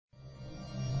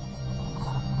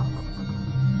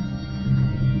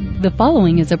The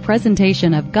following is a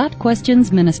presentation of Got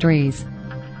Questions Ministries.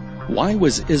 Why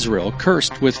was Israel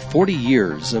cursed with 40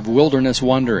 years of wilderness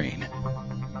wandering?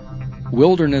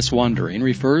 Wilderness wandering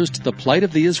refers to the plight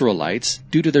of the Israelites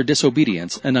due to their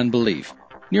disobedience and unbelief.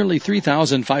 Nearly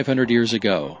 3,500 years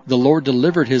ago, the Lord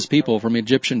delivered His people from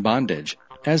Egyptian bondage,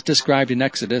 as described in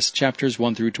Exodus chapters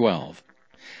 1 through 12.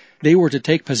 They were to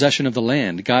take possession of the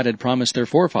land God had promised their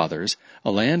forefathers, a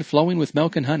land flowing with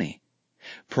milk and honey.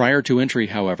 Prior to entry,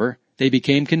 however, they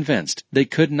became convinced they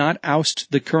could not oust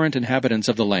the current inhabitants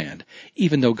of the land,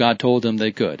 even though God told them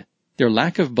they could. Their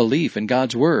lack of belief in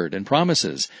God's word and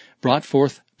promises brought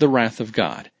forth the wrath of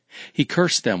God. He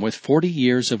cursed them with 40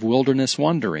 years of wilderness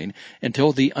wandering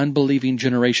until the unbelieving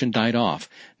generation died off,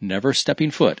 never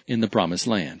stepping foot in the promised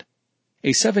land.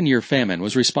 A 7-year famine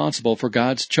was responsible for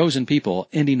God's chosen people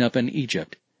ending up in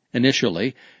Egypt.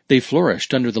 Initially, they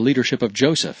flourished under the leadership of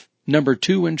Joseph, number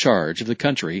 2 in charge of the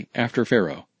country after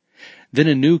Pharaoh. Then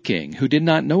a new king who did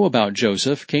not know about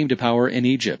Joseph came to power in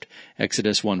Egypt,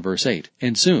 Exodus 1 verse 8,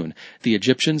 and soon the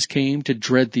Egyptians came to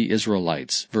dread the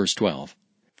Israelites, verse 12.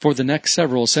 For the next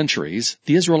several centuries,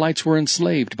 the Israelites were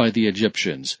enslaved by the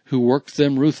Egyptians, who worked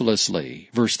them ruthlessly,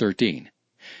 verse 13.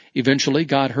 Eventually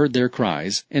God heard their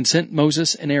cries and sent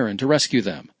Moses and Aaron to rescue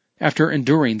them. After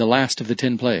enduring the last of the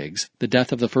 10 plagues, the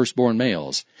death of the firstborn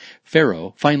males,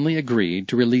 Pharaoh finally agreed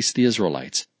to release the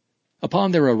Israelites.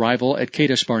 Upon their arrival at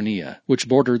Kadesh Barnea, which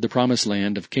bordered the promised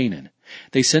land of Canaan,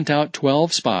 they sent out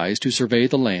 12 spies to survey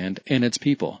the land and its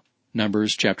people.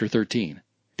 Numbers chapter 13.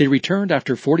 They returned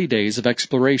after 40 days of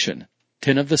exploration.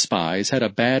 10 of the spies had a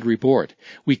bad report.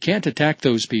 "We can't attack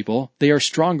those people. They are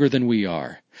stronger than we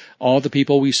are. All the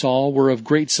people we saw were of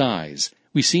great size.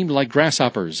 We seemed like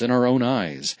grasshoppers in our own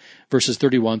eyes." Verses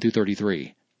 31 through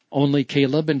 33. Only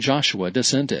Caleb and Joshua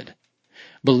dissented.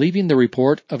 Believing the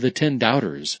report of the 10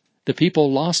 doubters, the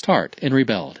people lost heart and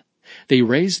rebelled. They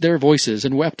raised their voices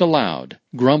and wept aloud,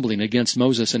 grumbling against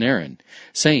Moses and Aaron,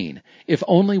 saying, "If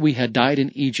only we had died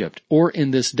in Egypt or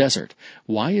in this desert.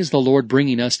 Why is the Lord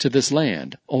bringing us to this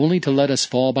land, only to let us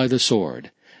fall by the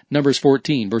sword?" Numbers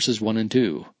 14, verses 1 and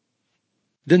 2.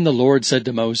 Then the Lord said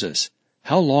to Moses,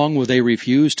 "How long will they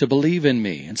refuse to believe in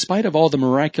me, in spite of all the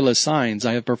miraculous signs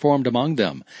I have performed among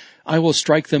them? I will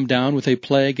strike them down with a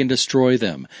plague and destroy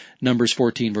them." Numbers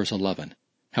 14, verse 11.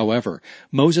 However,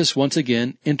 Moses once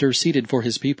again interceded for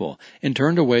his people and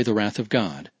turned away the wrath of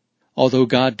God. Although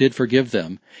God did forgive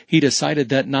them, He decided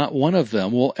that not one of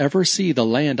them will ever see the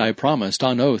land I promised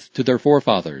on oath to their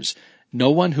forefathers.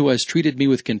 "No one who has treated me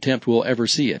with contempt will ever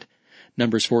see it."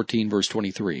 Numbers 14, verse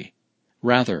 23.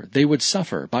 Rather, they would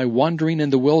suffer by wandering in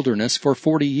the wilderness for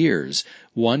 40 years,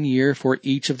 1 year for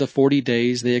each of the 40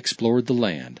 days they explored the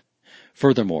land.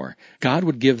 Furthermore, God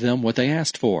would give them what they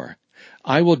asked for.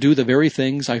 "I will do the very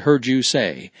things I heard you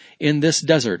say. In this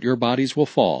desert your bodies will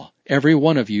fall, every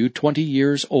one of you 20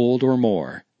 years old or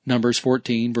more." Numbers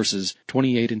 14, verses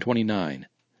 28 and 29.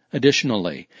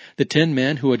 Additionally, the 10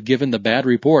 men who had given the bad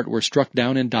report were struck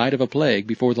down and died of a plague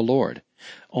before the Lord.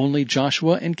 Only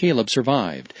Joshua and Caleb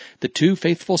survived, the 2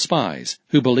 faithful spies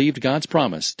who believed God's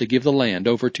promise to give the land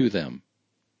over to them.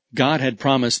 God had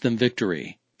promised them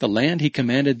victory. The land He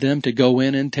commanded them to go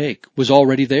in and take was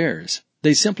already theirs.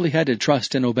 They simply had to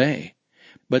trust and obey.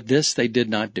 But this they did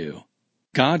not do.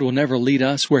 God will never lead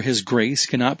us where His grace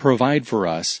cannot provide for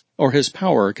us, or His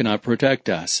power cannot protect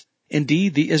us.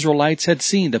 Indeed, the Israelites had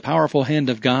seen the powerful hand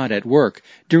of God at work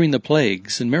during the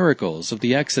plagues and miracles of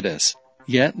the Exodus.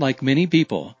 Yet, like many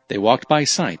people, they walked by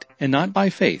sight and not by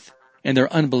faith, and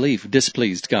their unbelief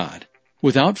displeased God.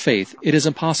 Without faith, it is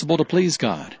impossible to please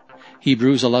God.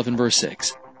 Hebrews 11, verse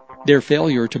 6. Their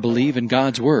failure to believe in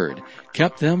God's word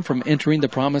kept them from entering the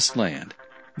promised land.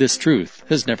 This truth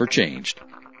has never changed.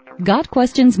 Got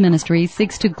Questions Ministry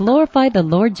seeks to glorify the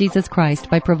Lord Jesus Christ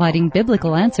by providing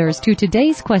biblical answers to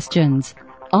today's questions.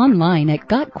 Online at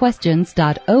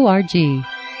GotQuestions.org.